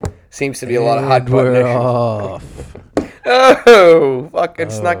Seems to be a lot of hot And button we're issues. off. Oh, fucking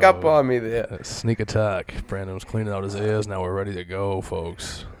snuck up on me there. Sneak attack. Brandon was cleaning out his ears. Now we're ready to go,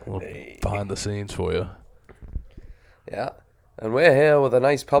 folks. A little behind the scenes for you. Yeah. And we're here with a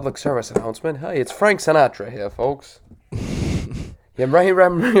nice public service announcement. Hey, it's Frank Sinatra here, folks. You may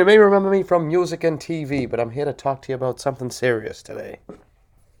remember me from music and TV, but I'm here to talk to you about something serious today.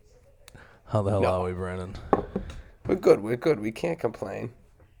 How the hell are we, Brandon? We're good. We can't complain.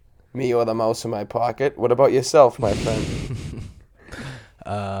 Me or the mouse in my pocket. What about yourself, my friend?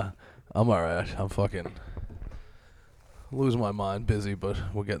 I'm alright. I'm fucking losing my mind, busy, but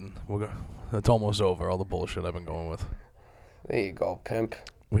it's almost over, all the bullshit I've been going with. There you go, pimp.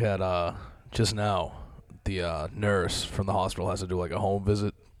 We had, just now, the nurse from the hospital has to do like a home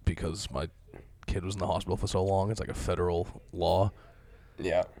visit because my kid was in the hospital for so long. It's like a federal law.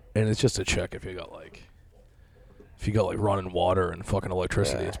 Yeah. And it's just to check if you got like running water and fucking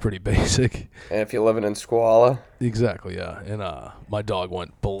electricity. Yeah. It's pretty basic. And if you're living in squalor. Exactly, yeah. And my dog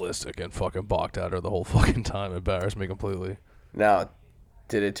went ballistic and fucking balked at her the whole fucking time. Embarrassed me completely. Now,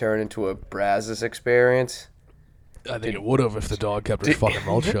 did it turn into a Brazos experience? I think it would have if the dog kept his fucking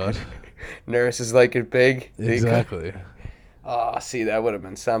mouth shut. Nurses like it big. Exactly. Oh, see, that would have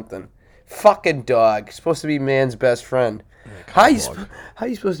been something. Fucking dog. Supposed to be man's best friend. How you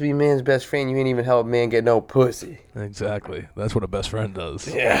supposed to be man's best friend? You ain't even help man get no pussy. Exactly. That's what a best friend does.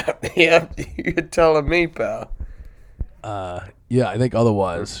 Yeah. You're telling me, pal. Yeah, I think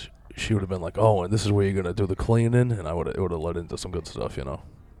otherwise she would have been like, "Oh, and this is where you're gonna do the cleaning," and it would have led into some good stuff, you know.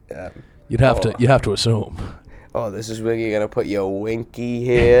 Yeah. You have to assume. Oh, this is where you're gonna put your winky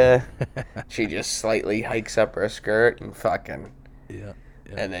here. She just slightly hikes up her skirt and fucking. Yeah.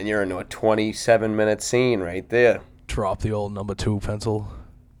 And then you're into a 27-minute scene right there. Drop the old number 2 pencil.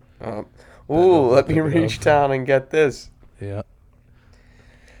 Let me reach down and get this. Yeah.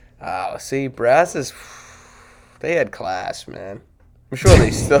 Oh, see, Brazos, they had class, man. I'm sure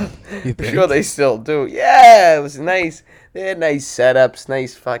they still. I'm sure they still do. Yeah, it was nice. They had nice setups,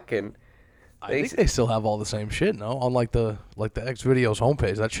 nice fucking. I think they still have all the same shit, no? On like the X Videos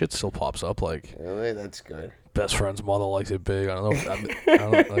homepage, that shit still pops up. Like, really, that's good. Best friend's mother likes it big. I don't know.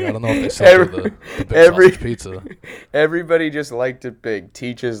 I don't know if they sell the big sausage pizza. Everybody just liked it big.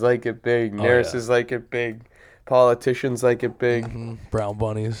 Teachers like it big. Nurses like it big. Politicians like it big. Mm-hmm. Brown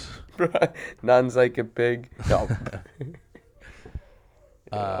bunnies. Nuns like it big. No.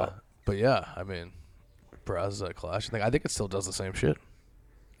 But yeah, I mean, Brazos at Clash. I think it still does the same shit.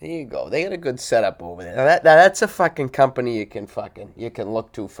 There you go. They got a good setup over there. Now that's a fucking company you can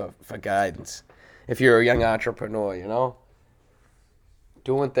look to for guidance. If you're a young entrepreneur, you know?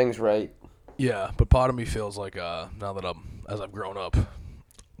 Doing things right. Yeah, but part of me feels like now that as I've grown up,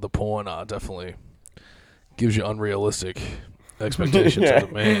 the porn definitely gives you unrealistic expectations as a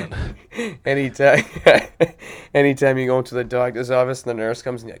man. Anytime you go into the doctor's office and the nurse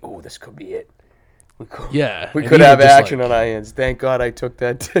comes and you're like, oh, this could be it. We could have action on our hands. Thank God I took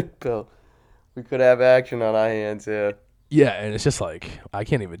that dick pill. We could have action on our hands here. Yeah, and it's just like, I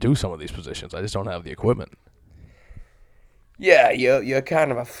can't even do some of these positions. I just don't have the equipment. Yeah, you're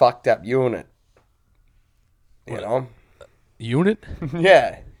kind of a fucked up unit. You know? Unit?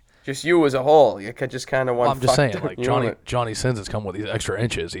 Yeah. Just you as a whole. You're just kind of one I'm just saying, like, unit. Johnny Sins has come with these extra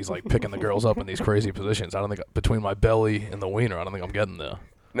inches. He's, like, picking the girls up in these crazy positions. I don't think, between my belly and the wiener, I don't think I'm getting there.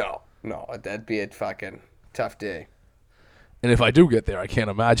 No, that'd be a fucking tough day. And if I do get there, I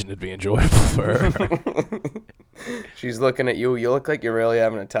can't imagine it'd be enjoyable for her. She's looking at you. You look like you're really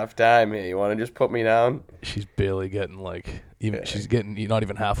having a tough time here. You want to just put me down? She's barely getting, like, she's getting not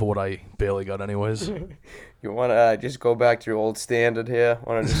even half of what I barely got anyways. You want to just go back to your old standard here?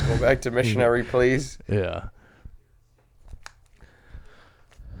 Want to just go back to missionary, please? Yeah.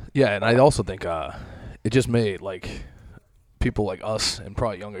 Yeah, and I also think it just made, like, people like us, and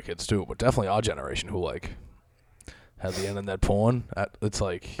probably younger kids too, but definitely our generation who, like, had the internet porn, it's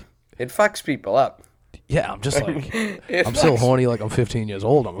like... It fucks people up. Yeah, I'm just like... I'm still horny like I'm 15 years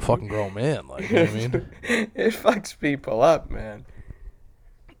old. I'm a fucking grown man. Like, you know what I mean? It fucks people up, man.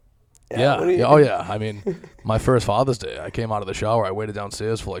 Yeah. Oh, yeah. I mean, my first Father's Day, I came out of the shower. I waited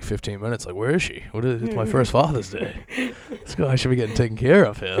downstairs for like 15 minutes. Like, where is she? It's my first Father's Day. This guy should be getting taken care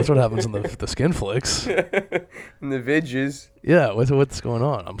of here. That's what happens in the skin flicks. And the vidges. Yeah, what's going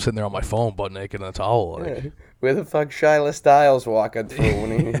on? I'm sitting there on my phone, butt naked in a towel. Like. Yeah. Where the fuck Shyla Styles walking through?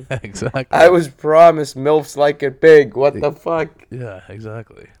 When he... Yeah, exactly. I was promised MILFs like it big. What the fuck? Yeah,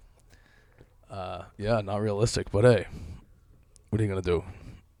 exactly. Yeah, not realistic, but hey, what are you going to do?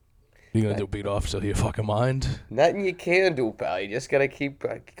 You gonna do beat off till your fucking mind? Nothing you can do, pal. You just gotta keep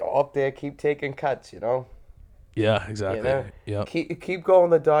go up there, keep taking cuts, you know. Yeah, exactly. Yeah. Keep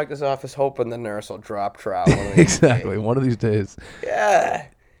going to the doctor's office hoping the nurse will drop trout. Exactly. One of these days. Yeah.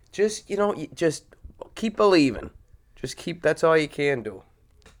 Just keep believing. That's all you can do.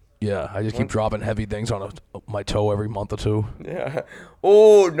 Yeah, I just keep dropping heavy things on my toe every month or two. Yeah.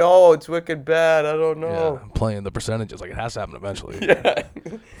 Oh, no, it's wicked bad. I don't know. Yeah, I'm playing the percentages. Like, it has to happen eventually. Yeah.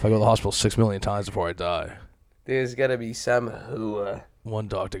 If I go to the hospital 6 million times before I die. There's got to be some who... One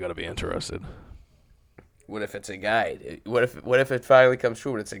doctor got to be interested. What if it's a guide? What if it finally comes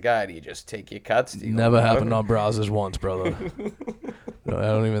true and it's a guide? Do you just take your cuts? Never happened on Brazzers once, brother. No, I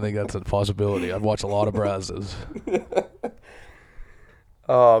don't even think that's a possibility. I've watched a lot of Brazzers.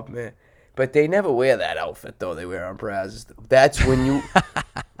 Oh, man. But they never wear that outfit, though. They wear on Brazzers. That's when you...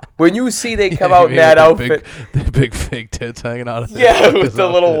 When you see they come out in that outfit... The big fake tits hanging out of with the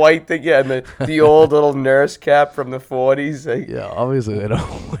little white thing. Yeah, and the old little nurse cap from the 40s. Yeah, obviously they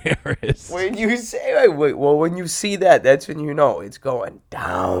don't wear it. When you say... when you see that, that's when you know it's going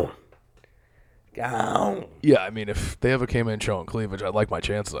down. Down. Yeah, I mean, if they ever came in showing cleavage, I'd like my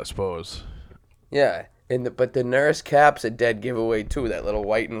chances, I suppose. Yeah. But the nurse cap's a dead giveaway, too. That little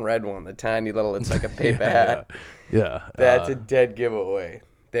white and red one. The tiny little... It's like a paper hat. Yeah. That's a dead giveaway.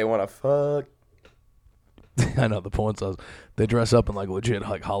 They want to fuck. I know, the porn stars. They dress up in, like, legit,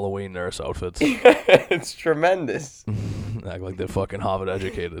 like, Halloween nurse outfits. It's tremendous. Act like they're fucking Harvard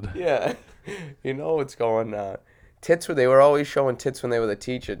educated. Yeah. You know what's going on. They were always showing tits when they were the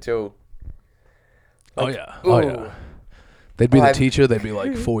teacher, too. Like, Oh, yeah. They'd be the teacher. They'd be,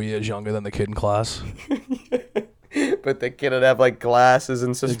 like, 4 years younger than the kid in class. But the kid would have, like, glasses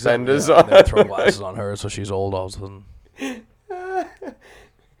and suspenders on. on. They'd throw glasses on her so she's old all of a sudden.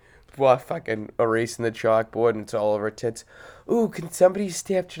 Well, fucking erasing the chalkboard and it's all over her tits. Ooh, can somebody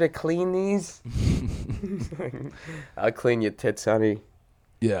stay up to clean these? I'll clean your tits, honey.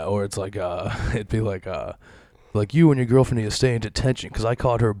 Yeah, or it's like, it'd be like you and your girlfriend need to stay in detention because I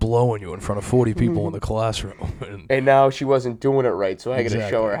caught her blowing you in front of 40 people in the classroom. And now she wasn't doing it right, so I got to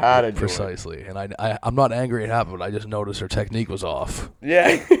show her how to do it. Precisely. And I'm not angry it happened, but I just noticed her technique was off.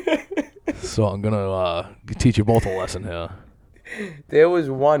 Yeah. So I'm going to teach you both a lesson here. There was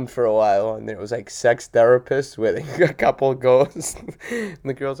one for a while, and it was like sex therapist where a couple goes, and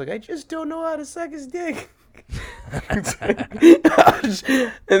the girl's like, I just don't know how to suck his dick. And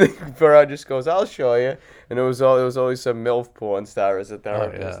then Farah just goes, I'll show you. And it was always some MILF porn star as a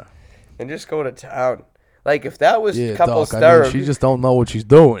therapist. Oh, yeah. And just go to town. Like, if that was couples therapy. She just don't know what she's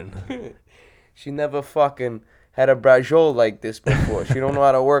doing. She never fucking had a brajol like this before. She don't know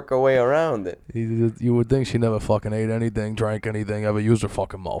how to work her way around it. You would think she never fucking ate anything, drank anything, ever used her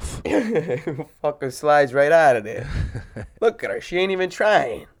fucking mouth. Fucking slides right out of there. Look at her. She ain't even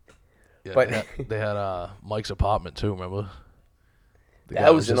trying. Yeah, but they had Mike's apartment too, remember? The guy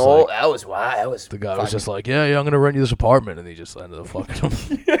was just like, yeah, I'm going to rent you this apartment. And he just ended up fucking him.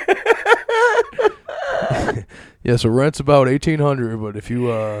 Yeah, so rent's about $1,800, but if you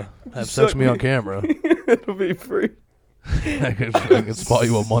have sex with me on camera, it'll be free. I can spot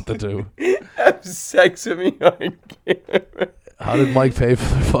you a month or two. Have sex with me on camera. How did Mike pay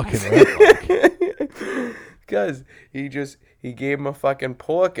for the fucking rent? Because he gave him a fucking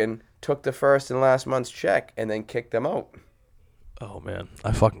pork and took the first and last month's check and then kicked them out. Oh, man.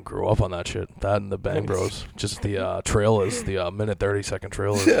 I fucking grew up on that shit. That and the Bang Bros. Just the trailers, the minute 30-second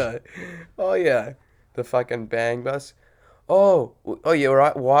trailers. Yeah. Oh, yeah. The fucking Bang Bus. Oh,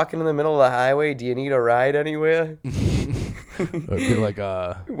 you're walking in the middle of the highway? Do you need a ride anywhere? It'd be like,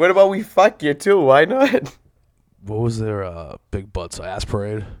 what about we fuck you, too? Why not? What was their big butts ass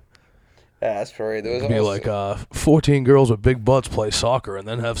parade? Ass parade. There was It'd be like 14 girls with big butts play soccer and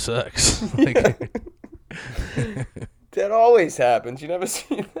then have sex. That always happens. You never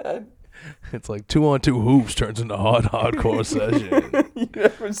see that? It's like 2-on-2 hoops turns into hardcore session. You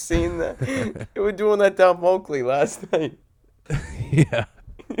never seen that? They were doing that down Moakley last night. Yeah.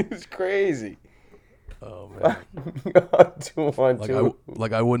 It was crazy. Oh, man. 2-on-2.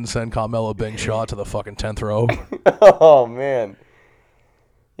 Like I wouldn't send Carmelo Bing Shaw to the fucking 10th row. Oh, man.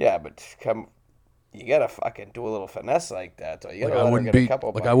 Yeah, but you gotta fucking do a little finesse like that, though. You gotta I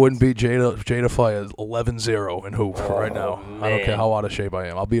wouldn't beat Jada Fire 11-0 in hoop right now. Man. I don't care how out of shape I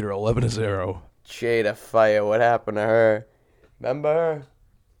am. I'll beat her 11-0. Jada Fire, what happened to her? Remember her?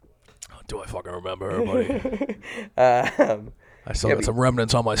 Do I fucking remember her, buddy? I still got some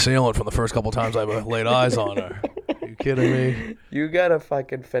remnants on my ceiling from the first couple times I laid eyes on her. Are you kidding me? You gotta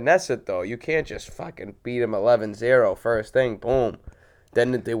fucking finesse it, though. You can't just fucking beat him 11-0 first thing, boom.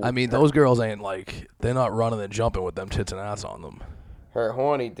 Then those girls ain't they're not running and jumping with them tits and ass on them. Her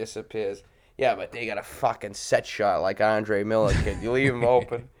horny disappears. Yeah, but they got a fucking set shot like Andre Miller, kid. You leave him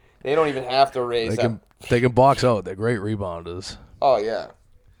open. They don't even have to raise up. They can box out. They're great rebounders. Oh, yeah.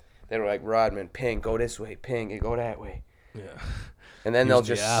 They're like, Rodman, ping, go this way, ping, and go that way. Yeah. And then they'll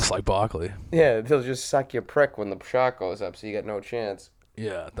just... ass like Barkley. Yeah, they'll just suck your prick when the shot goes up, so you got no chance.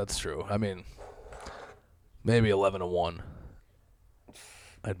 Yeah, that's true. I mean, maybe 11-1.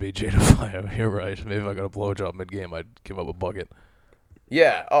 I'd beat Jada Fire. You're right. Maybe if I got a blowjob mid-game, I'd give up a bucket.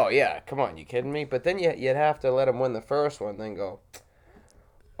 Yeah. Oh, yeah. Come on. You kidding me? But then you'd have to let him win the first one, then go,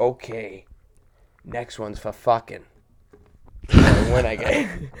 okay, next one's for fucking.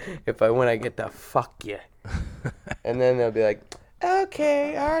 If I win, I get to fuck you. And then they'll be like,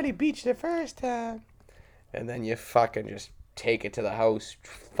 okay, I already beat you the first time. And then you fucking just take it to the house,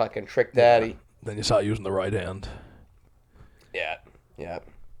 fucking trick daddy. Yeah. Then you start using the right hand. Yeah. Yeah.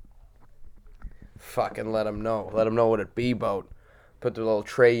 Fucking let him know. Let him know what it be about. Put the little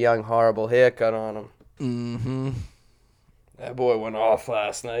Trae Young horrible haircut on him. Mm-hmm. That boy went off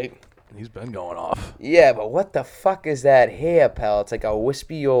last night. He's been going off. Yeah, but what the fuck is that hair, pal? It's like a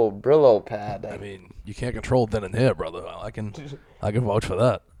wispy old Brillo pad. I mean, you can't control thin and hair, brother. I can vouch for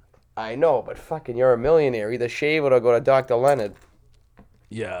that. I know, but fucking you're a millionaire. Either shave it or go to Dr. Leonard.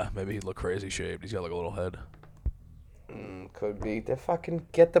 Yeah, maybe he'd look crazy shaved. He's got like a little head. Could be. They fucking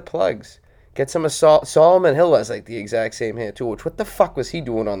get the plugs. Get some of Solomon Hill has like the exact same hair too. Which what the fuck was he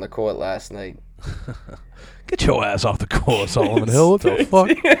doing on the court last night? Get your ass off the court, Solomon Hill. What the fuck?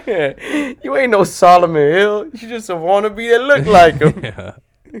 You ain't no Solomon Hill. You just a wannabe that look like him. Yeah.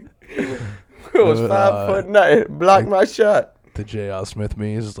 It was 5'9". Block my shot. The J.R. Smith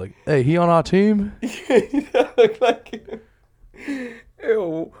memes is like, hey, he on our team? That look like him.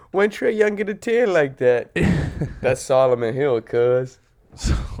 Ew, when Trae Young get a tan like that? That's Solomon Hill, cuz.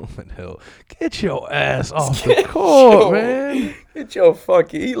 Solomon Hill. Get your ass off the court, man. Get your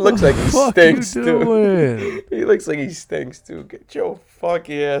fucking... He looks like he stinks, too. He looks like he stinks, too. Get your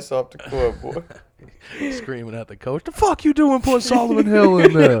fucking ass off the court, boy. Screaming at the coach. The fuck you doing putting Solomon Hill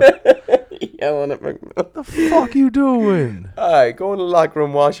in there? Yelling at McMillan. The fuck you doing? All right, go in the locker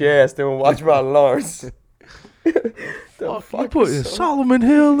room, wash your ass, then watch my Lawrence. Fuck you putting Solomon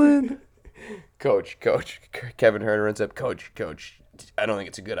Hill in? Coach. Kevin Herter ends up, Coach, I don't think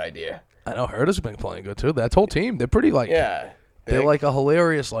it's a good idea. I know Herter's been playing good, too. That whole team, they're pretty, like... Yeah. They're, like, a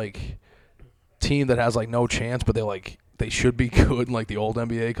hilarious, like, team that has, like, no chance, but they should be good in, like, the old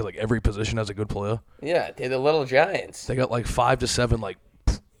NBA because, like, every position has a good player. Yeah, they're the little giants. They got, like, 5 to 7, like,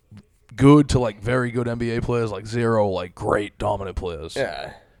 good to, like, very good NBA players, like, 0, like, great dominant players.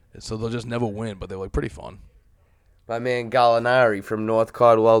 Yeah. So they'll just never win, but they're, like, pretty fun. My man Gallinari from North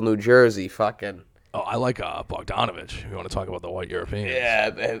Caldwell, New Jersey, fucking... Oh, I like Bogdanovich, if you want to talk about the white Europeans. Yeah,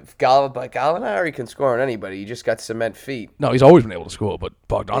 but Gallinari can score on anybody. He just got cement feet. No, he's always been able to score, but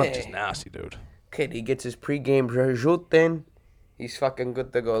Bogdanovich is nasty, dude. Kid, he gets his pregame Brajutin in. He's fucking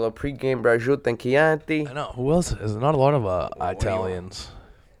good to go. A little pregame Brajutin Chianti. I know. Who else? There's not a lot of Italians.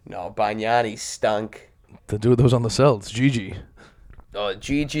 No, Bagnani stunk. The dude that was on the Celtics, Gigi. Oh,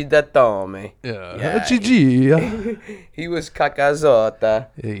 Gigi Datome. Yeah. Gigi. He was cacazotta.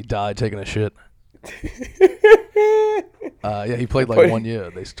 Yeah, he died taking a shit. Yeah, he played 1 year.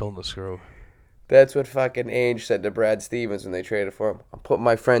 They told him to screw. That's what fucking Ainge said to Brad Stevens when they traded for him. I'm putting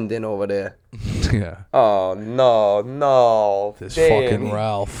my friend in over there. Yeah. Oh, no. This Danny. fucking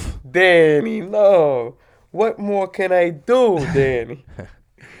Ralph. Danny, no. What more can I do, Danny?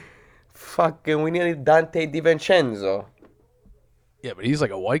 Fucking, we need Dante DiVincenzo. Yeah, but he's like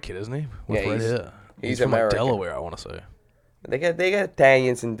a white kid, isn't he? With red hair. He's from American. Delaware, I want to say. They got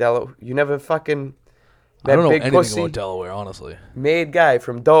Italians in Delaware. You never fucking... I don't know big anything pussy about Delaware, honestly. made guy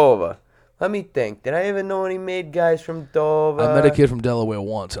from Dover. Let me think. Did I ever know any made guys from Dover? I met a kid from Delaware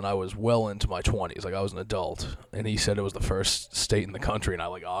once, and I was well into my 20s. Like, I was an adult. And he said it was the first state in the country, and I,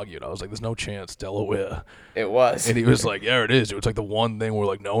 like, argued. I was like, there's no chance, Delaware. It was. And he was like, yeah, it is. It's like the one thing we're,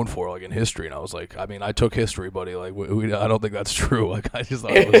 like, known for, like, in history. And I was like, I mean, I took history, buddy. Like, I don't think that's true. Like, I just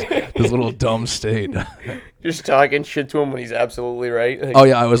thought it was this little dumb state. Just talking shit to him when he's absolutely right. Like, oh,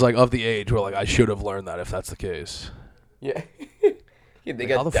 yeah, I was, like, of the age where, like, I should have learned that if that's the case. Yeah. Yeah, they like,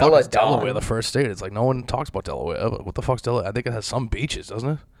 got how the fuck is Delaware the first state? It's like no one talks about Delaware ever. What the fuck's Delaware? I think it has some beaches, doesn't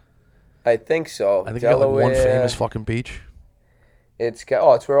it? I think so. I think Delaware, it got like one famous fucking beach. It's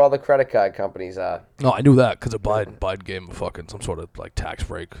where all the credit card companies are. No, I knew that because of Biden. Biden gave him fucking some sort of like tax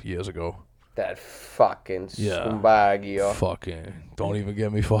break years ago. That fucking Scumbagio. Fucking don't even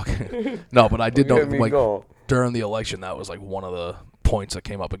get me fucking. No, but I did know like during the election that was like one of the points that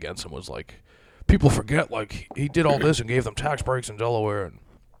came up against him was like. People forget, like, he did all this and gave them tax breaks in Delaware. And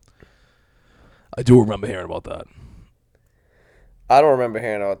I do remember hearing about that. I don't remember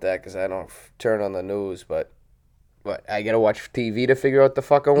hearing about that because I don't turn on the news, but What, I gotta watch TV to figure out the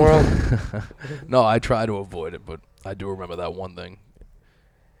fucking world? No, I try to avoid it, but I do remember that one thing.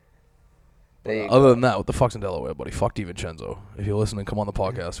 Other than that, what the fuck's in Delaware, buddy? Fuck DiVincenzo. If you're listening, come on the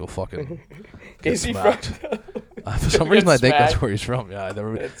podcast. We'll fucking get smacked. For some reason, I think that's where he's from. Yeah,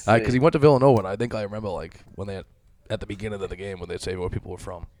 because he went to Villanova, and I think I remember like when they at the beginning of the game when they'd say where people were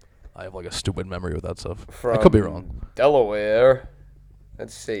from. I have like a stupid memory with that stuff. I could be wrong. Delaware.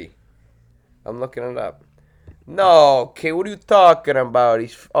 Let's see. I'm looking it up. No, okay, what are you talking about?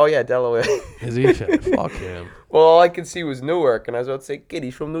 Oh yeah, Delaware. Is he? Fuck him. Well, all I could see was Newark, and I was about to say, kid,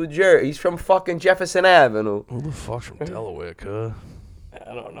 he's from New Jersey. He's from fucking Jefferson Avenue. Who the fuck's from Delaware, cuz?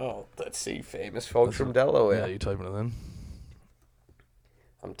 I don't know. Let's see, famous folks from Delaware. Yeah, you typing it in?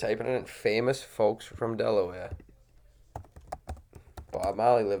 I'm typing it in, famous folks from Delaware. Bob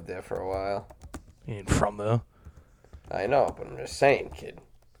Marley lived there for a while. He ain't from there. I know, but I'm just saying, kid.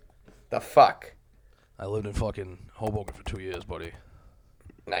 The fuck? I lived in fucking Hoboken for 2 years, buddy.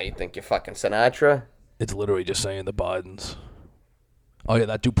 Now you think you're fucking Sinatra? It's literally just saying the Bidens. Oh yeah,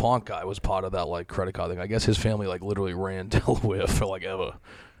 that DuPont guy was part of that like credit card thing. I guess his family like literally ran Delaware for like ever.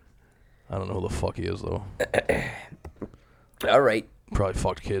 I don't know who the fuck he is though. All right. Probably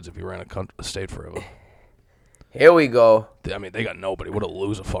fucked kids if he ran a state forever. Here we go. I mean, they got nobody. What a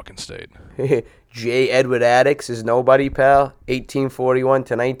loser fucking state. J. Edward Addicks is nobody, pal. 1841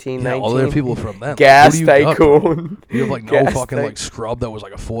 to 1919. Yeah, all their people from then. Gas tycoon. You have like no fucking like scrub that was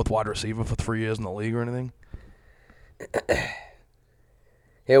like a fourth wide receiver for 3 years in the league or anything?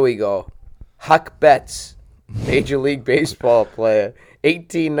 Here we go. Huck Betts, Major League Baseball player.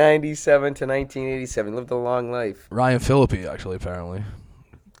 1897 to 1987. Lived a long life. Ryan Phillippe, actually, apparently.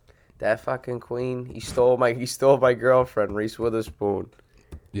 That fucking queen. He stole my girlfriend, Reese Witherspoon.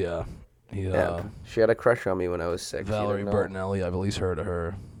 Yeah. She had a crush on me when I was 6. Valerie Bertinelli, I've at least heard of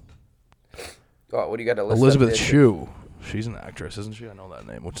her. Oh, what do you got to list? Elizabeth Shue. She's an actress, isn't she? I know that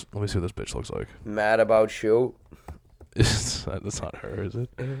name. Let me see what this bitch looks like. Mad About Shue. That's not her, is it?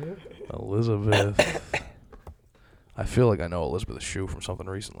 Elizabeth. I feel like I know Elizabeth Shue from something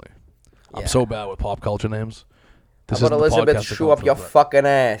recently. Yeah. I'm so bad with pop culture names. How about Elizabeth Shue up your fucking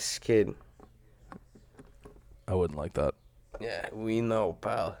ass, kid? I wouldn't like that. Yeah, we know,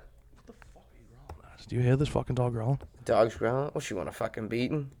 pal. What the fuck are you growling at? Do you hear this fucking dog growling? Dog's growling? Oh, she want a fucking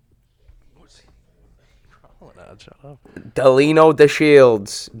beating? What's he growling at? Shut up. Delino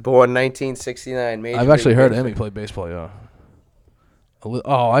DeShields, born 1969. I've actually heard him. He played baseball, yeah.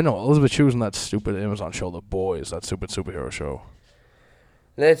 Oh, I know. Elizabeth Shue was in that stupid Amazon show, The Boys, that stupid superhero show.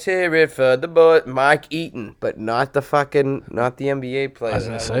 Let's hear it for the boy, Mark Eaton, but not the NBA player. I was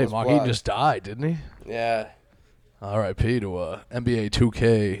going to say, Mark Eaton just died, didn't he? Yeah. R.I.P. to NBA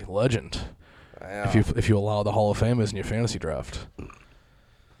 2K legend. If you allow the Hall of Famers in your fantasy draft.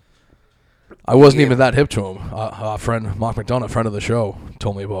 I wasn't even that hip to him. Our friend Mark McDonough, friend of the show,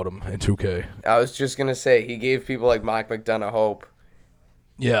 told me about him in 2K. I was just going to say, he gave people like Mark McDonough hope.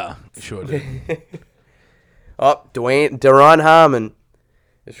 Yeah, he sure did. Deron Harmon.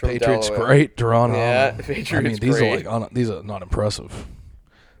 Patriots great, Deron. Yeah, Patriots great. These are not impressive.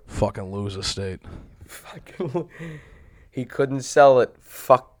 Fucking loser state. He couldn't sell it.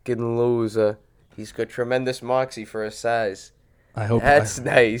 Fucking loser. He's got tremendous moxie for his size. I hope that's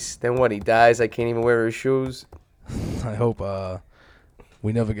nice. Then when he dies, I can't even wear his shoes. I hope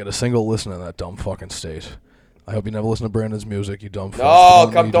we never get a single listener in that dumb fucking state. I hope you never listen to Brandon's music, you dumb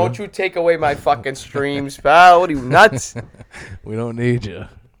fuck. No, don't you take away my fucking streams, pal. What are you, nuts? We don't need you.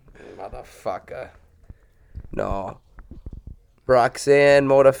 Motherfucker. No. Roxanne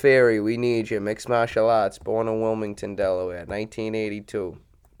Modafferi, we need you. Mixed martial arts, born in Wilmington, Delaware, 1982.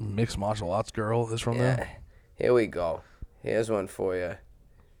 Mixed martial arts girl is from there? Here we go. Here's one for you.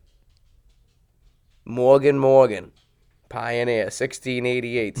 Morgan. Pioneer,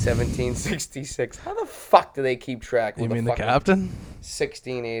 1688, 1766. How the fuck do they keep track? You mean the captain?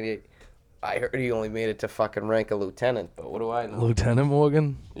 1688. I heard he only made it to fucking rank a lieutenant, but what do I know? Lieutenant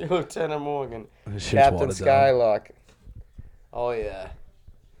Morgan? Yeah, Lieutenant Morgan. Captain Skylock. Oh, yeah.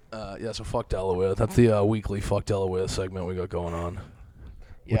 So fuck Delaware. That's the weekly fuck Delaware segment we got going on.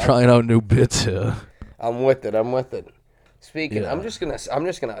 We're trying out new bits here. I'm with it. Speaking, I'm just gonna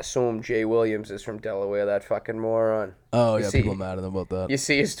assume Jay Williams is from Delaware. That fucking moron. Oh yeah, people are mad at him about that. You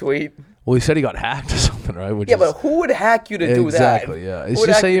see his tweet? Well, he said he got hacked or something, right? But who would hack you to do that? Exactly. Yeah. It's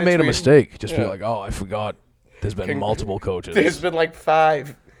just say you made a mistake. Just be like, oh, I forgot. There's been multiple coaches. There's been like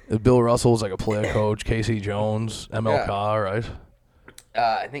 5. Bill Russell's like a player coach. Casey Jones, MLK, right?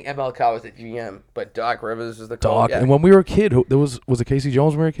 I think MLK was the GM, but Doc Rivers was the coach. And when we were a kid, was it Casey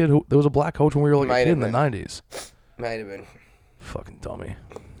Jones when we were a kid? There was a black coach when we were like a kid in the 90s. Might have been. Fucking dummy.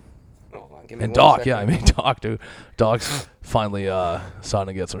 Hold on, give me And one Doc, second. yeah, I mean Doc, dude. Doc's finally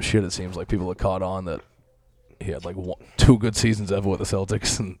starting to get some shit. It seems like people have caught on that he had like 2 good seasons ever with the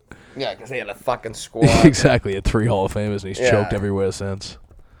Celtics, and Yeah, because they had a fucking squad. exactly, he had 3 Hall of Famers, and he's choked everywhere since.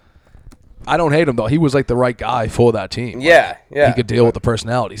 I don't hate him though. He was like the right guy for that team. Yeah, like, He could deal with the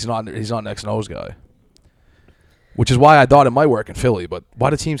personality. He's not an X and O's guy. Which is why I thought it might work in Philly, but why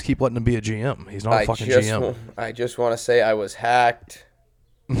do teams keep letting him be a GM? He's not a fucking GM. I just want to say I was hacked.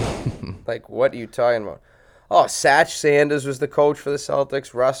 Like, what are you talking about? Oh, Satch Sanders was the coach for the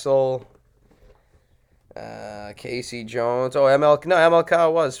Celtics. Russell, Casey Jones. Oh,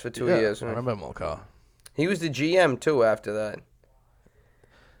 MLK was for 2 years. I remember MLK. He was the GM, too, after that.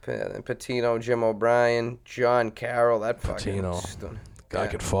 Patino, Jim O'Brien, John Carroll. That fucking Patino. Guy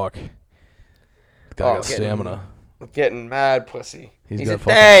could fuck. Guy got stamina. Getting mad, pussy. He's got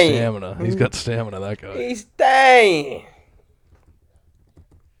fucking stamina. He's got stamina, that guy. He's dang.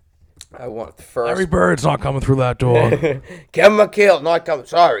 I want the first. Larry Bird's not coming through that door. Kevin McHale, not coming.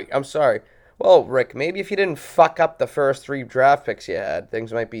 I'm sorry. Well, Rick, maybe if you didn't fuck up the first 3 draft picks you had,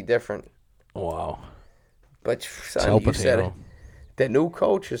 things might be different. Wow. But, son, you said it. The new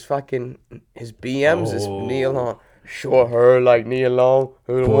coach is fucking, his BMs is Neil Long. Sure, her like Neil Long.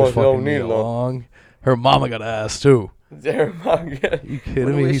 Who the one's fucking Neil Long? Her mama got ass, too. Her mom, you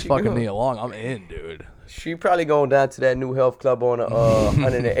kidding me? He's fucking Neil Long. I'm in, dude. She probably going down to that new health club on the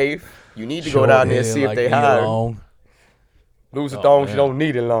 8th. You need to go down there and see if they hire. Lose a dong, she don't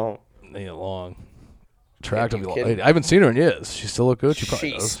need it long. Neil Long. Attractive. I haven't seen her in years. She still look good?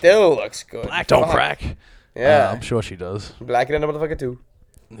 She still looks good. Black don't crack. Yeah. I'm sure she does. Blacker than a motherfucker, too.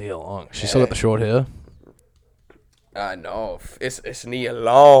 Neil Long. She still got the short hair? I know. It's Neil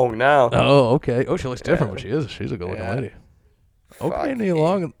Long now. Oh, okay. Oh, she looks different, but she's a good-looking lady. Okay, Neil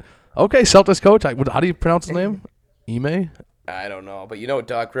Long. Okay, Celtics coach. How do you pronounce his name? Ime? I don't know, but you know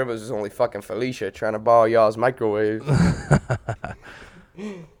Doc Rivers is only fucking Felicia trying to borrow y'all's microwave.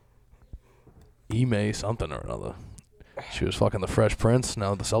 Ime something or another. She was fucking the Fresh Prince.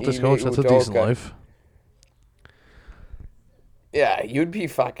 Now the Celtics coach. That's a decent life. Yeah, you'd be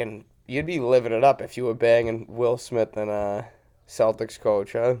living it up if you were banging Will Smith and Celtics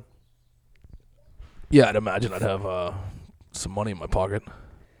coach, huh? Yeah, I'd imagine I'd have some money in my pocket.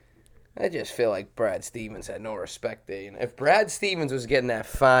 I just feel like Brad Stevens had no respect there. You know? If Brad Stevens was getting that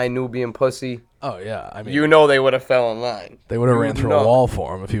fine Nubian pussy, oh yeah, I mean, they would have fell in line. They would have ran through a wall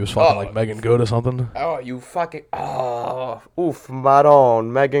for him if he was fucking like Megan Good or something. Oh, oof,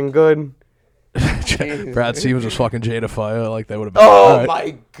 Madon, Megan Good. Brad Stevens was fucking Jada Fire, like they would have been. Oh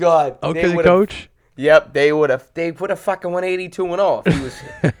my God. Okay, coach. Yep, they would have fucking 182 and off.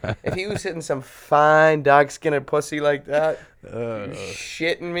 If he was hitting some fine dark-skinned pussy like that, you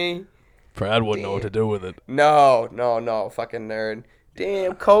shitting me. Brad wouldn't know what to do with it. No, fucking nerd.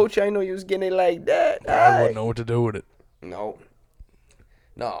 Damn, coach, I know you was getting it like that. Brad wouldn't know what to do with it. No,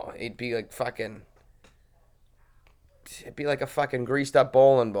 it'd be like fucking. It'd be like a fucking greased up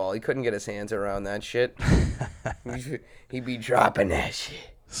bowling ball. He couldn't get his hands around that shit. He'd be dropping that shit.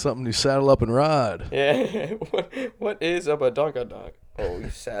 Something you saddle up and ride. Yeah. What is up a donka-donk? Oh, you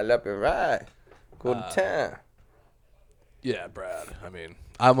saddle up and ride. Go to town. Yeah, Brad. I mean,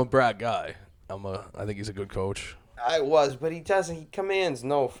 I'm a Brad guy. I think he's a good coach. I was, but he doesn't. He commands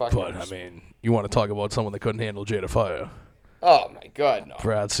no fucking. But I mean, you want to talk about someone that couldn't handle Jada Fire? Oh my God, no.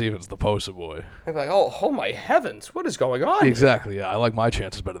 Brad Stevens, the poster boy. I'm like, oh my heavens, what is going on? Exactly. Yeah, I like my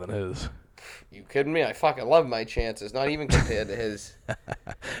chances better than his. You kidding me? I fucking love my chances, not even compared to his.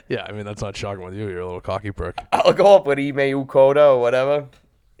 Yeah, I mean that's not shocking with you. You're a little cocky prick. I'll go up with Ime Udoka or whatever.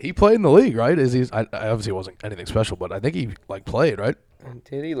 He played in the league, right? I obviously wasn't anything special, but I think he played, right?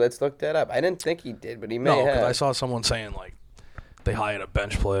 Did he? Let's look that up. I didn't think he did, but he may have. No, because I saw someone saying they hired a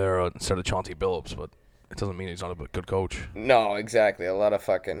bench player instead of Chauncey Billups, but it doesn't mean he's not a good coach. No, exactly. A lot of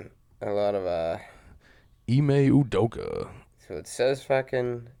Ime Udoka. So it says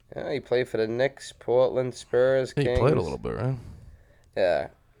fucking. He played for the Knicks, Portland, Spurs, Kings. He played a little bit, right? Yeah.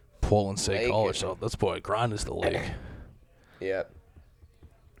 Portland State College, so this boy grinds the league. Yep.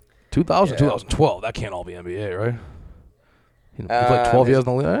 2012, that can't all be NBA, right? He played 12 years in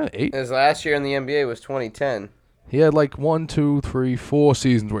the league? 8? His last year in the NBA was 2010. He had 1, 2, 3, 4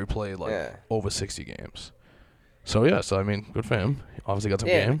 seasons where he played over 60 games. So, I mean, good for him. He obviously got some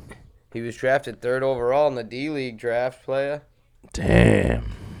game. He was drafted 3rd overall in the D-League draft player.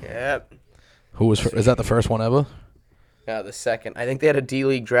 Damn. Yep. Is that the first one ever? No, the second. I think they had a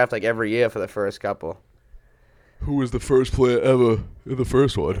D-League draft every year for the first couple. Who was the first player ever in the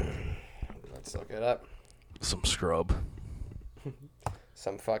first one? Let's look it up. Some scrub.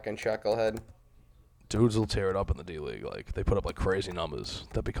 Some fucking chucklehead. dudes will tear it up in the D League. Like they put up like crazy numbers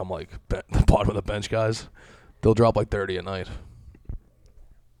that become like the bottom of the bench guys. They'll drop like 30 a night.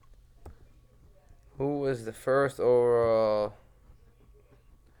 Who was the first overall?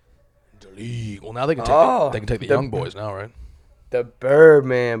 The league. Well, now they can take the young boys now, right? The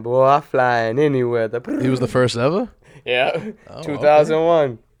Birdman, boy, I'm flying anywhere. He was the first ever. Yeah,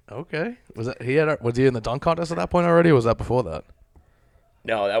 2001. Okay. Was he in the dunk contest at that point already, or was that before that?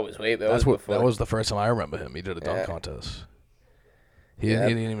 No, that was before. That was the first time I remember him. He did a dunk contest. He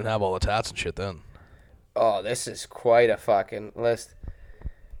didn't even have all the tats and shit then. Oh, this is quite a fucking list.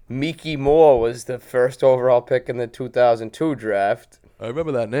 Mickey Moore was the first overall pick in the 2002 draft. I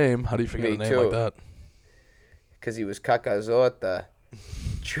remember that name. How do you forget a name like that? Because he was Kakazota.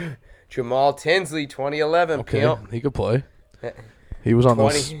 Jamal Tinsley, 2011. Okay, he could play. He was on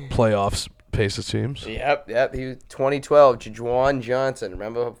those playoffs Pacers teams. Yep. He was 2012. Jajuan Johnson.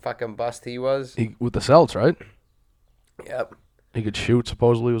 Remember how fucking bust he was? With the Celts, right? Yep. He could shoot,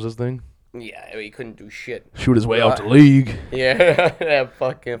 supposedly was his thing. Yeah, he couldn't do shit. Shoot his way out the league. Yeah, that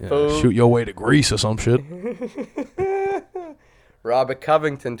fucking fool. Shoot your way to Greece or some shit. Robert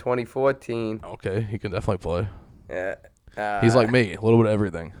Covington, 2014. Okay, he can definitely play. Yeah. He's like me, a little bit of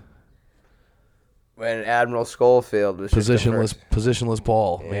everything. When Admiral Schofield was positionless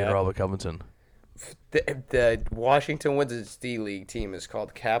ball, me and Robert Covington. The Washington Wizards D-League team is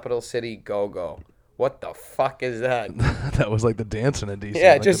called Capital City Go-Go. What the fuck is that? That was like the dancing in DC.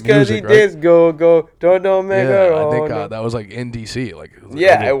 Yeah, like just because he did go, don't make it. I think that was like in DC. Like it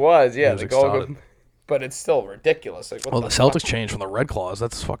was. Yeah, the go. But it's still ridiculous. Like, the Celtics changed from the Red Claws.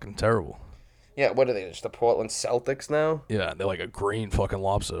 That's fucking terrible. Yeah, what are they? Just the Portland Celtics now? Yeah, they're like a green fucking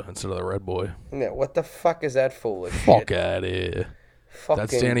lobster instead of the red boy. Yeah, what the fuck is that foolish shit? Fuck out of here.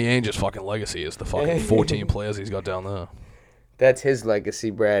 That's Danny Ainge's fucking legacy. Is the fucking 14 players he's got down there. That's his legacy,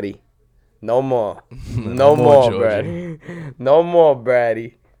 Brady. No more. No more, Brady. No more,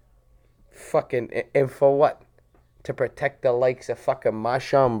 Brady. Fucking, and for what? To protect the likes of fucking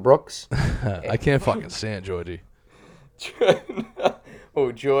Marshawn Brooks? I can't fucking stand Georgie.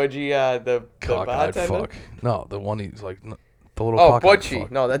 Oh, Georgie, the bartender? Fuck. No, the one he's like, the little Butchie.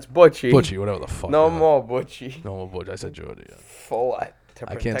 No, that's Butchie. Butchie, whatever the fuck. No more Butchie. No more Butchie. I said Georgie. Yeah. For what?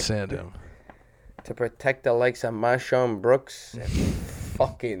 I can't stand him. To protect the likes of Marshawn Brooks and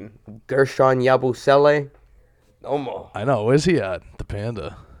fucking Gershon Yabusele. No more. I know. Where's he at? The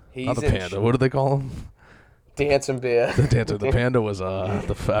Panda. Not the Panda. What do they call him? Dancing Bear. The Panda was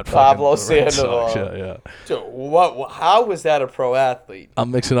the fat Pablo Sandoval. Yeah. So how was that a pro athlete?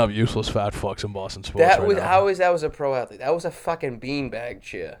 I'm mixing up useless fat fucks in Boston sports now. How was that a pro athlete? That was a fucking beanbag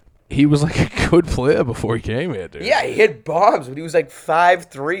chair. He was like a good player before he came here, dude. Yeah, he hit bombs, but he was like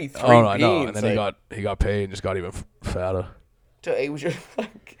 5'3", 3 beans. I know. And then he got paid and just got even fatter. So it was just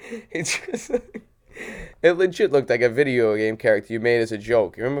like it legit looked like a video game character you made as a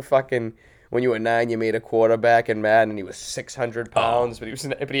joke. You remember fucking when you were 9, you made a quarterback in Madden and he was 600 pounds, but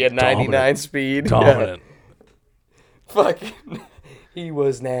he had 99 speed. Dominant. Yeah. Fucking, he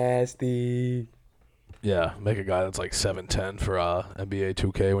was nasty. Yeah, make a guy that's like 7'10" for NBA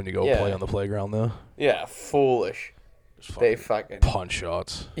 2K when you go play on the playground there. Yeah, foolish. They fucking punch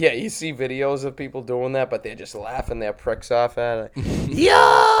shots. Yeah, you see videos of people doing that, but they're just laughing their pricks off at it.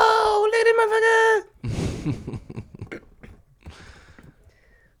 Yo, lady motherfucker!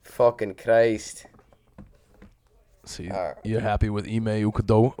 Fucking Christ. See, you're happy with Ime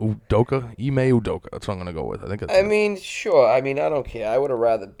Udoka? Ime Udoka. That's what I'm going to go with. I mean, sure. I mean, I don't care. I would have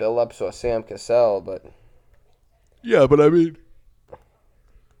rather Billups or Sam Cassell, but... Yeah, but I mean...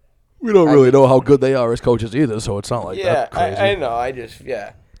 We don't really know how good they are as coaches either, so it's not like that crazy. I know.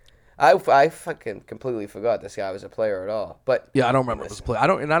 I fucking completely forgot this guy was a player at all. But yeah, I don't remember him as a player. I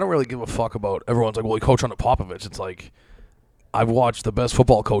don't really give a fuck about... Everyone's like, well, he coached under Popovich. It's like... I've watched the best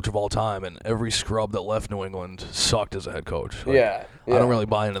football coach of all time, and every scrub that left New England sucked as a head coach. Like, yeah. I don't really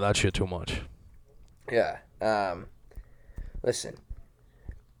buy into that shit too much. Yeah. Listen,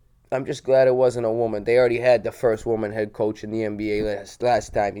 I'm just glad it wasn't a woman. They already had the first woman head coach in the NBA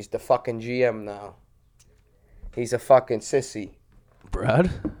last time. He's the fucking GM now. He's a fucking sissy. Brad?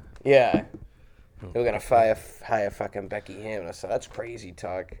 Yeah. They were going to hire fucking Becky Hammond, so that's crazy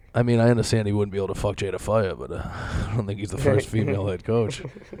talk. I mean, I understand he wouldn't be able to fuck Jada Fire, but I don't think he's the first female head coach.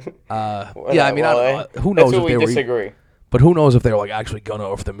 Yeah, I mean, who knows if they disagree. But who knows if they're like actually gonna,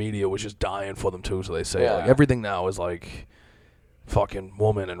 or if the media was just dying for them too, so they say. Like, everything now is like fucking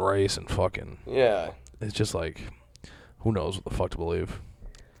woman and race and fucking... Yeah. It's just like, who knows what the fuck to believe.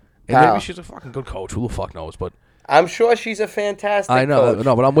 And maybe she's a fucking good coach. Who the fuck knows, but... I'm sure she's a fantastic coach. I know, coach.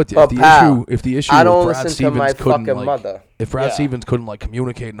 No, but I'm with you. But if the issue I don't with Brad listen Stevens to my couldn't fucking like, mother. If Brad Stevens couldn't like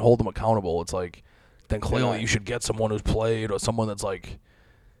communicate and hold them accountable, it's like then clearly you should get someone who's played or someone that's like,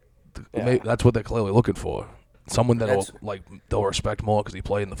 that's what they're clearly looking for. Someone they'll respect more because he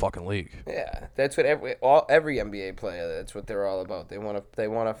played in the fucking league. Yeah, that's what every NBA player. That's what they're all about. They want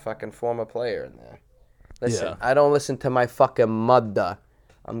to fucking form a player in there. Listen, I don't listen to my fucking mother.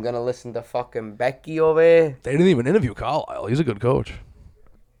 I'm gonna listen to fucking Becky over here. They didn't even interview Carlisle. He's a good coach.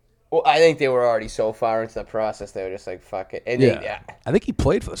 Well, I think they were already so far into the process they were just like fuck it. And I think he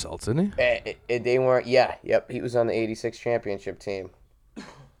played for the Celtics, didn't he? They weren't. Yeah, yep. He was on the '86 championship team.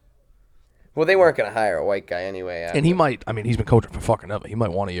 Well, they weren't gonna hire a white guy anyway. And he might. I mean, he's been coaching for fucking ever. He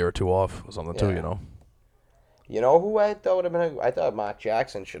might want a year or two off or something too. You know. You know who I thought would have been? I thought Mark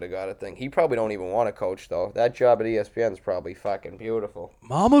Jackson should have got a thing. He probably don't even want to coach though. That job at ESPN is probably fucking beautiful.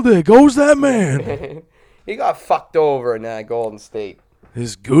 Mama, there goes that man. He got fucked over in that Golden State.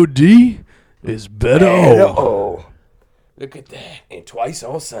 His good D is better. Oh, look at that! And twice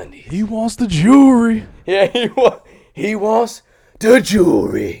on Sundays. He wants the jewelry. Yeah, he wants the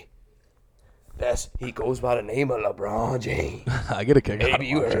jewelry. He goes by the name of LeBron James. I get a kick out of Maybe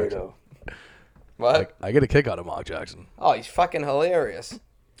you heard of. What? I get a kick out of Mark Jackson. Oh, he's fucking hilarious.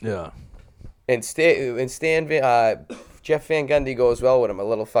 Yeah. And Jeff Van Gundy goes well with him, a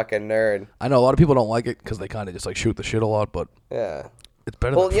little fucking nerd. I know a lot of people don't like it because they kind of just like shoot the shit a lot, but yeah, it's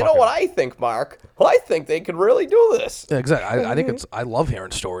better. Well, you know what I think, Mark? Well, I think they could really do this. Yeah, exactly. I think I love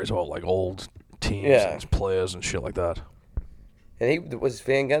hearing stories about like old teams and players and shit like that. And he was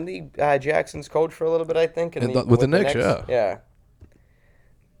Van Gundy Jackson's coach for a little bit, I think. With the Knicks, yeah. Yeah.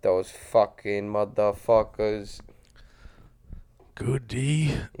 Those fucking motherfuckers. Good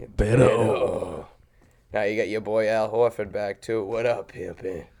D, better. Now you got your boy Al Horford back too. What up,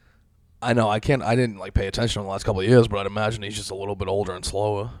 pimpin'? I know. I didn't like pay attention in the last couple of years, but I'd imagine he's just a little bit older and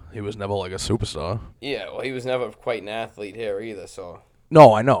slower. He was never like a superstar. Yeah, well, he was never quite an athlete here either. So.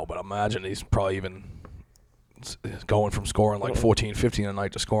 No, I know, but I imagine he's probably even going from scoring like 14, 15 a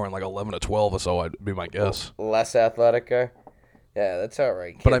night to scoring like 11 to 12 or so. I'd be my guess. Less athletic guy. Yeah, that's all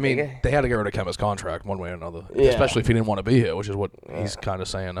right. But I mean, they had to get rid of Kemba's contract one way or another, especially if he didn't want to be here, which is what he's kind of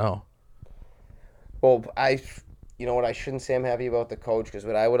saying now. Well, you know what? I shouldn't say I'm happy about the coach because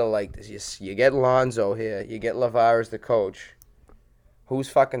what I would have liked is you get Lonzo here, you get LeVar as the coach. Who's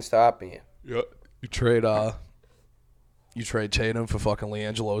fucking stopping you? Yeah, you trade Tatum for fucking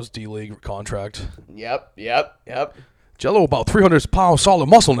LiAngelo's D-League contract. Yep. Jello about 300 pounds solid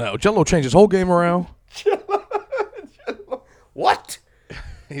muscle now. Jello changed his whole game around. What?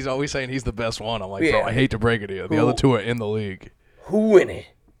 He's always saying he's the best one. I'm like, bro, I hate to break it to you. The other two are in the league. Who in it?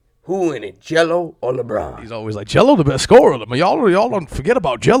 Jello or LeBron? He's always like, Jello the best scorer. Y'all don't forget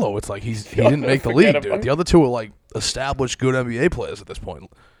about Jello. It's like he didn't make the league, dude. The other two are like established good NBA players at this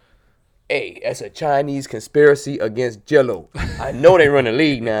point. Hey, that's a Chinese conspiracy against Jello. I know they run the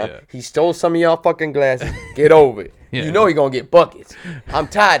league now. Yeah. He stole some of y'all fucking glasses. Get over it. Yeah. You know he gonna get buckets. I'm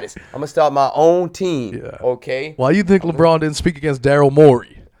tired of this. I'm gonna start my own team. Yeah. Okay. Why you think LeBron didn't speak against Daryl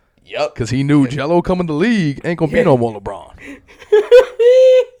Morey? Yep. Because he knew Jello coming to the league ain't gonna be no more LeBron.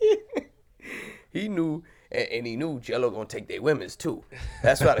 He knew, and he knew Jello gonna take their women's too.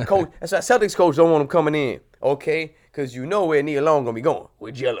 That's why the coach. That's why Celtics coach don't want him coming in. Okay. Because you know where Nia Long gonna be going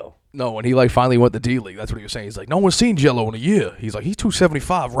with Jello. No, when he like finally went to D-League, that's what he was saying. He's like, no one's seen Jello in a year. He's like, he's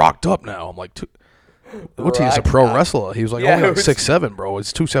 275, rocked up now. I'm like, what's he? He's a pro wrestler. He was like, only like 6'7", bro.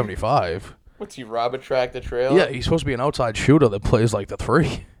 It's 275. What's he, Robert Track the Trailer? Yeah, he's supposed to be an outside shooter that plays like the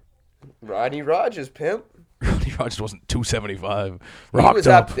 3. Rodney Rogers, pimp. Rodney Rogers wasn't 275. He was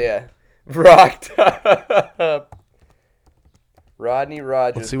up there. Rocked up. Rodney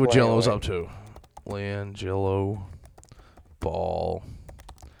Rogers. Let's see what Jello's up to. LiAngelo ball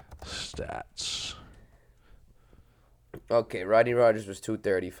stats. Okay, Rodney Rogers was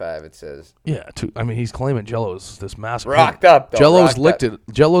 235. It says. Yeah, he's claiming Jello's this massive. Rocked up. Though,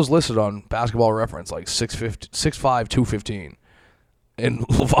 Jello's listed on Basketball Reference like 6'5", 215, and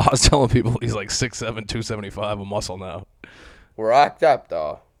LeVar's telling people he's like 6'7", 275, a muscle now. Rocked up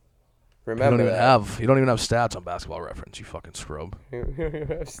though. Remember you don't even have stats on Basketball Reference, you fucking scrub. You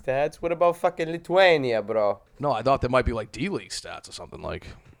have stats? What about fucking Lithuania, bro? No, I thought there might be like D-League stats or something, like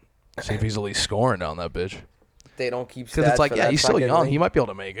see if he's at least scoring down that bitch. They don't keep stats. Because it's like, he's still young. League. He might be able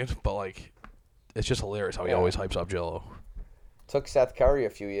to make it, but like, it's just hilarious how he always hypes up Jello. Took Seth Curry a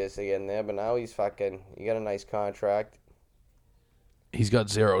few years to get in there, but now he got a nice contract. He's got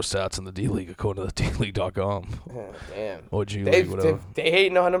 0 stats in the D-League according to the D-League.com. Damn. Or G-League, whatever. They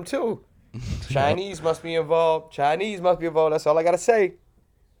hating on him too. Chinese must be involved. That's all I gotta say.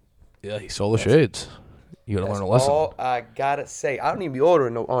 Yeah, he sold the shades. You gotta learn a lesson. All I gotta say. I don't even be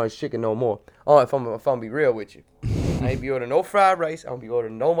ordering no orange chicken no more. If I'm gonna be real with you, I ain't be ordering no fried rice. I don't be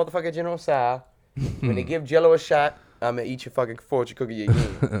ordering no motherfucking General Tso. When they give Jello a shot, I'm going to eat your fucking fortune cookie you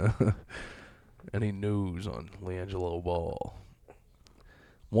eat. Any news on LiAngelo Ball?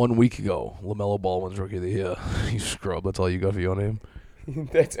 1 week ago, LaMelo Ball wins Rookie of the Year. You scrub. That's all you got for your name?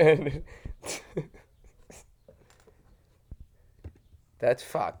 That's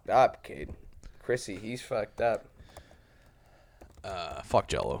fucked up, kid. Chrissy, he's fucked up. Fuck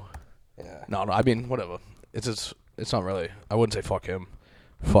Jello. Yeah. No, I mean, whatever. It's not really. I wouldn't say fuck him.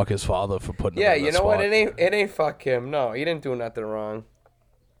 Fuck his father for putting him in that Yeah, you know spot. what? It ain't fuck him. No, he didn't do nothing wrong.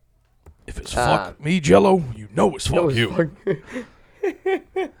 If it's fuck me, Jello, you know it's fuck you.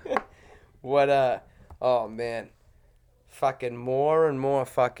 What, oh, man. Fucking more and more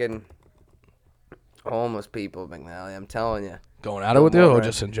fucking homeless people, McNally, I'm telling you. Going at it with you or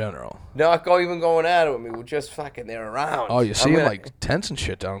just in general? Not even going at it with me. We're just fucking, they're around. Oh, you're seeing like tents and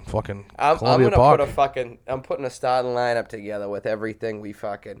shit down fucking I'm Columbia gonna Park. I'm putting a starting lineup together with everything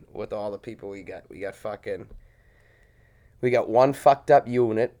with all the people we got. We got one fucked up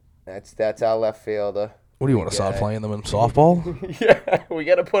unit. That's our left fielder. What do you want to start playing them in softball? Yeah, we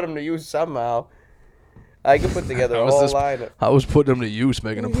got to put them to use somehow. I can put together a whole lineup. I was putting them to use,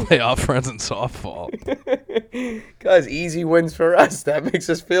 making them play our friends in softball. Guys, easy wins for us. That makes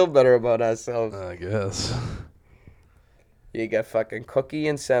us feel better about ourselves. I guess. You got fucking Cookie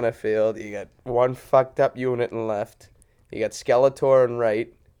in center field. You got one fucked up unit in left. You got Skeletor in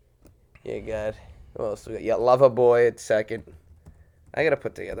right. You got, what else we got? You got Loverboy at second. I got to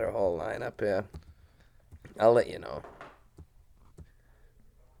put together a whole lineup here. I'll let you know.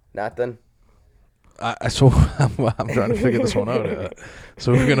 Nothing? So I'm trying to figure this one out.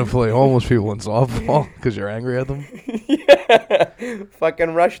 So we're gonna play homeless people in softball because you're angry at them. Yeah,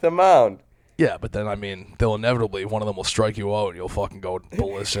 fucking rush the mound. Yeah, but then I mean, they'll inevitably one of them will strike you out, and you'll fucking go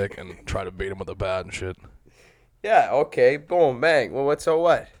ballistic and try to beat him with a bat and shit. Yeah. Okay. Boom. Bang. Well, so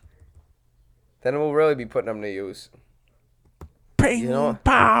what? Then we'll really be putting them to use. Bang,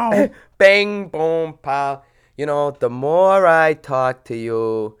 pow. Bang, boom, pow. You know, the more I talk to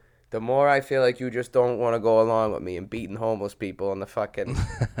you, the more I feel like you just don't want to go along with me and beating homeless people on the fucking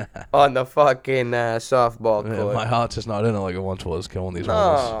softball court. Yeah, my heart's just not in it like it once was, killing these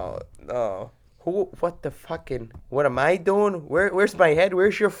homeless. No. What the fucking, what am I doing? Where's my head?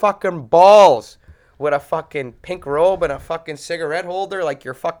 Where's your fucking balls? With a fucking pink robe and a fucking cigarette holder like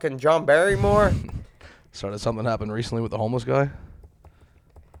you're fucking John Barrymore? So did something happen recently with the homeless guy?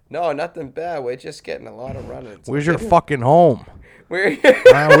 No, nothing bad. We're just getting a lot of running. Where's your fucking home? Where's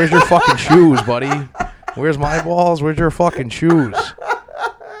your fucking shoes, buddy? Where's my balls? Where's your fucking shoes?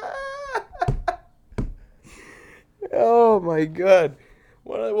 Oh my god!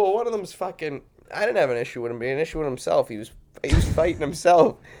 One of them's fucking. I didn't have an issue with him being an issue with himself. He was fighting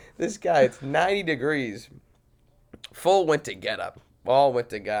himself. This guy, it's 90 degrees. Full winter getup. All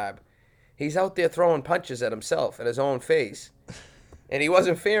winter garb. He's out there throwing punches at himself, at his own face. And he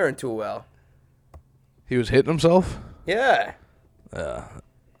wasn't faring too well. He was hitting himself? Yeah. Yeah,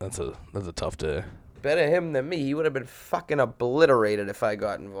 that's a tough day. Better him than me. He would have been fucking obliterated if I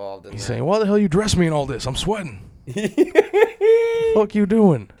got involved in He's that. saying, why the hell you dress me in all this? I'm sweating. Fuck you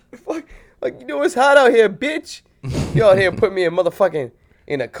doing? Fuck, like, you know it's hot out here, bitch. You out here put me in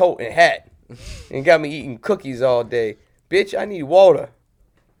a coat and hat and got me eating cookies all day. Bitch, I need water.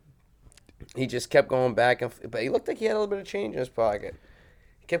 He just kept going back, but he looked like he had a little bit of change in his pocket.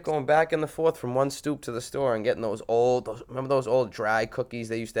 He kept going back and forth from one stoop to the store and getting remember those old dry cookies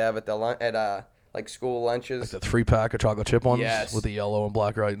they used to have at like school lunches? Like the 3-pack of chocolate chip ones? Yes. With the yellow and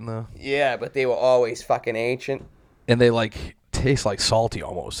black right in there? Yeah, but they were always fucking ancient. And they like taste like salty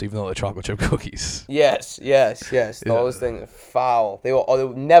almost, even though they're chocolate chip cookies. Yes. Those things are foul. They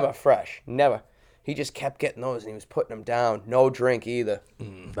were never fresh. Never. He just kept getting those, and he was putting them down. No drink either.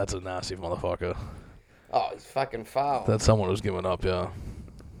 That's a nasty motherfucker. Oh, he's fucking foul. That's someone who's giving up, yeah.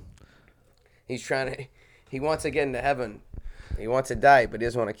 He wants to get into heaven. He wants to die, but he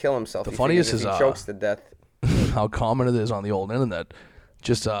doesn't want to kill himself. The funniest is he chokes to death. How common it is on the old internet.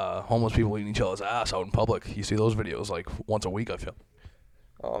 Just homeless people eating each other's ass out in public. You see those videos like once a week, I feel.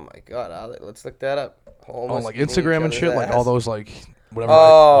 Oh, my God. Let's look that up. On like Instagram and shit, like all those like... whatever.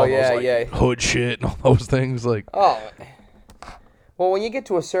 Oh, yeah. Hood shit and all those things, like. Oh, well, when you get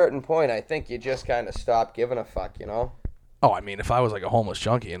to a certain point, I think you just kind of stop giving a fuck, you know. Oh, I mean, if I was like a homeless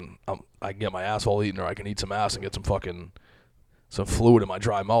junkie and I can get my asshole eaten, or I can eat some ass and get some fluid in my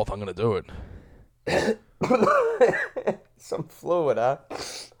dry mouth, I'm gonna do it. Some fluid, huh?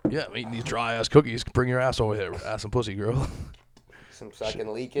 Yeah, I'm eating these dry ass cookies. Bring your ass over here, ass and pussy, girl. Some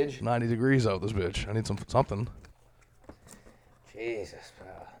fucking leakage. 90 degrees out, this bitch. I need something. Jesus,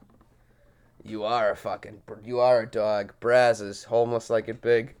 pal. You are a dog. Braz is homeless like it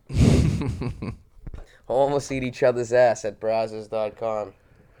big. Almost eat each other's ass at Brazzers.com.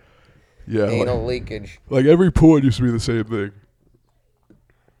 Yeah. Anal leakage. Like every porn used to be the same thing.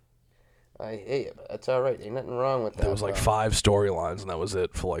 I hate it, but that's all right. Ain't nothing wrong with that. There was like 5 storylines, and that was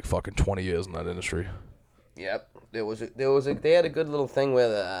it for like fucking 20 years in that industry. Yep. They had a good little thing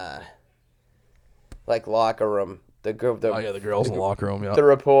with like locker room. The girls in the locker room. Yeah. The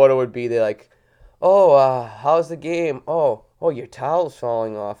reporter would be there like, "Oh, how's the game? Oh, your towel's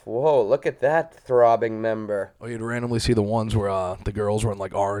falling off. Whoa, look at that throbbing member." Oh, you'd randomly see the ones where the girls were in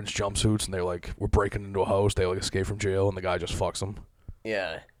like orange jumpsuits and they like were breaking into a house. They like escape from jail and the guy just fucks them.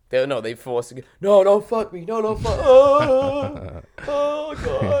 Yeah. They force to get, no, don't fuck me. No, don't fuck. Oh,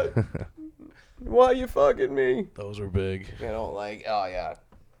 God. Why are you fucking me? Those were big. Oh, yeah.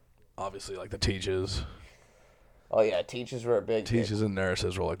 Obviously, like the teachers. Oh, yeah, teachers were a big Teachers and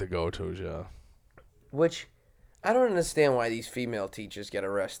nurses were like the go-tos, yeah. Which, I don't understand why these female teachers get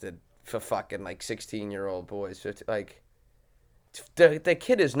arrested for fucking, like, 16-year-old boys. It's like, the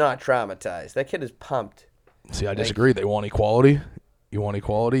kid is not traumatized. That kid is pumped. See, I disagree. They want equality. You want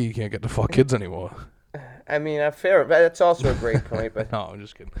equality, you can't get to fuck kids anymore. I mean, that's also a great point, but... No, I'm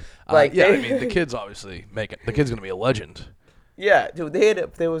just kidding. I mean, the kid's obviously the kid's going to be a legend. Yeah, dude,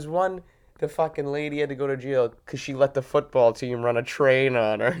 there was one, the fucking lady had to go to jail because she let the football team run a train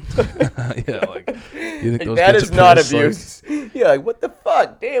on her. Yeah, like, you think those that kids is not abuse. Like, yeah, like, what the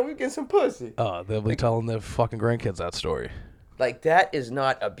fuck? Damn, we get some pussy. Oh, they'll be telling their fucking grandkids that story. Like, that is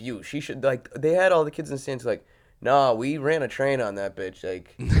not abuse. She should, like, they had all the kids in the stands like, no, we ran a train on that bitch.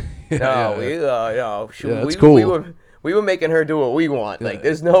 Like, cool. We were making her do what we want. Yeah. Like,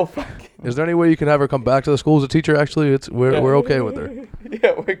 there's no fucking. Is there any way you can have her come back to the school as a teacher? Actually, we're okay with her.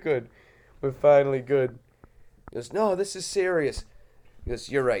 Yeah, we're good. We're finally good. He goes, no, this is serious. He goes,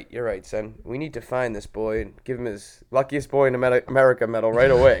 you're right, son. We need to find this boy and give him his luckiest boy in America medal right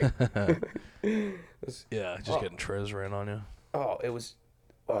away. Yeah, just getting Trez ran on you. Oh, it was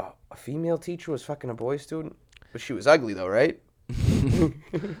a female teacher was fucking a boy student. But she was ugly, though, right?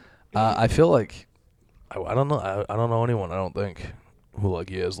 I feel like I don't know. I don't know anyone. I don't think who like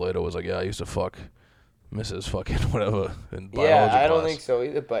years later was like, yeah, I used to fuck Mrs. fucking whatever in biology class. I don't think so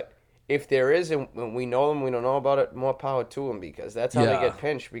either. But if there is, and we know them, we don't know about it. More power to them because that's how they get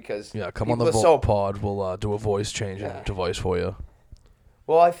pinched. Because come on the pod. We'll do a voice change device for you.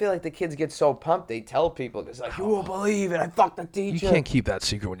 Well, I feel like the kids get so pumped they tell people because like you won't believe it. I fucked the teacher. You can't keep that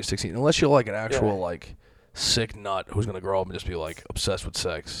secret when you're 16 unless you're like an actual like sick nut who's gonna grow up and just be like obsessed with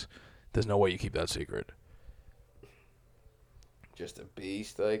sex. There's no way you keep that secret. Just a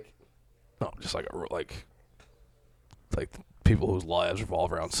beast, like. No, just like people whose lives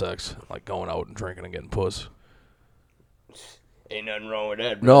revolve around sex, like going out and drinking and getting puss. Ain't nothing wrong with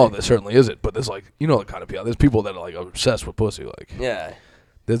that. No, there certainly isn't. But there's like the kind of people. There's people that are like obsessed with pussy. Like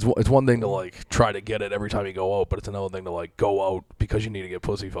it's one thing to like try to get it every time you go out, but it's another thing to like go out because you need to get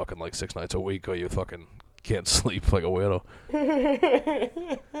pussy fucking like 6 nights a week or you fucking can't sleep like a weirdo.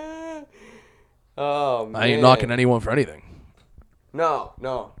 Oh man, I ain't knocking anyone for anything.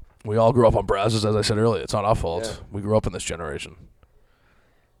 No. We all grew up on Brazzers, as I said earlier. It's not our fault. Yeah. We grew up in this generation.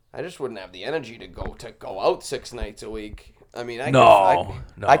 I just wouldn't have the energy to go out 6 nights a week. I mean,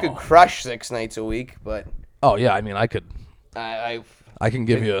 I could crush 6 nights a week, but oh yeah, I mean, I could. I can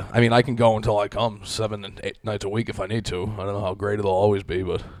give you. I mean, I can go until I come 7 and 8 nights a week if I need to. I don't know how great it'll always be,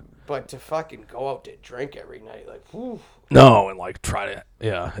 but. But to fucking go out to drink every night, like, whew. No, and like try to,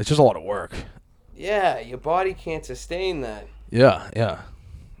 it's just a lot of work. Yeah, your body can't sustain that. Yeah.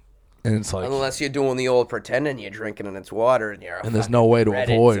 And it's like unless you're doing the old pretending you're drinking and it's water and and there's no way to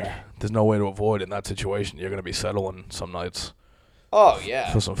avoid. There's no way to avoid in that situation. You're gonna be settling some nights. Oh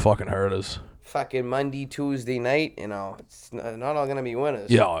yeah. For some fucking herders. Fucking Monday, Tuesday night, it's not all gonna be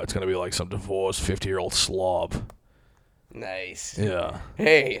winners. Yeah, it's gonna be like some divorced 50-year-old slob. Nice. Yeah.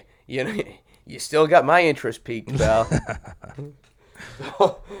 Hey, you still got my interest peaked, pal.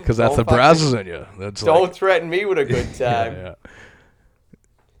 Because that's the Brazzers in you. Don't threaten me with a good time. Yeah.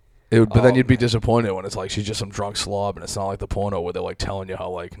 But then you'd be disappointed when it's like she's just some drunk slob and it's not like the porno where they're like telling you how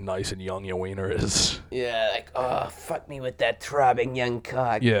like nice and young your wiener is. Yeah, like, oh, fuck me with that throbbing young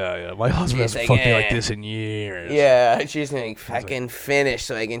cock. Yeah. My husband hasn't fucked me like this in years. Yeah, she's like, fucking finish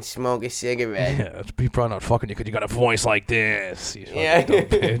so I can smoke a cigarette. Yeah, that's probably not fucking you because you got a voice like this. You fucking dumb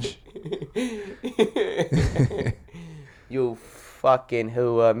bitch. You fucking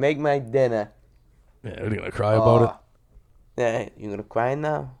who make my dinner. Yeah, are you gonna cry about it? Yeah, you gonna cry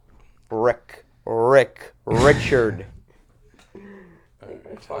now? Richard.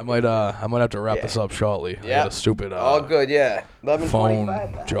 I might have to wrap this up shortly. Yeah. I got a stupid all good, yeah. phone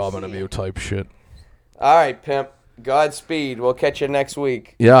job interview type shit. All right, pimp. Godspeed. We'll catch you next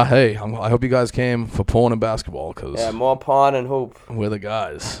week. Yeah, hey, I hope you guys came for porn and basketball, because more pawn and hoop. We're the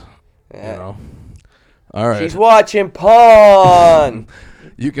guys. Yeah. You know? All right. She's watching pawn.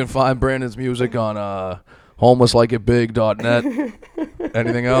 You can find Brandon's music on homelesslikeitbig.net.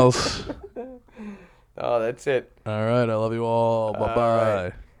 Anything else? Oh, that's it. All right. I love you all.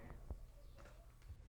 Bye-bye.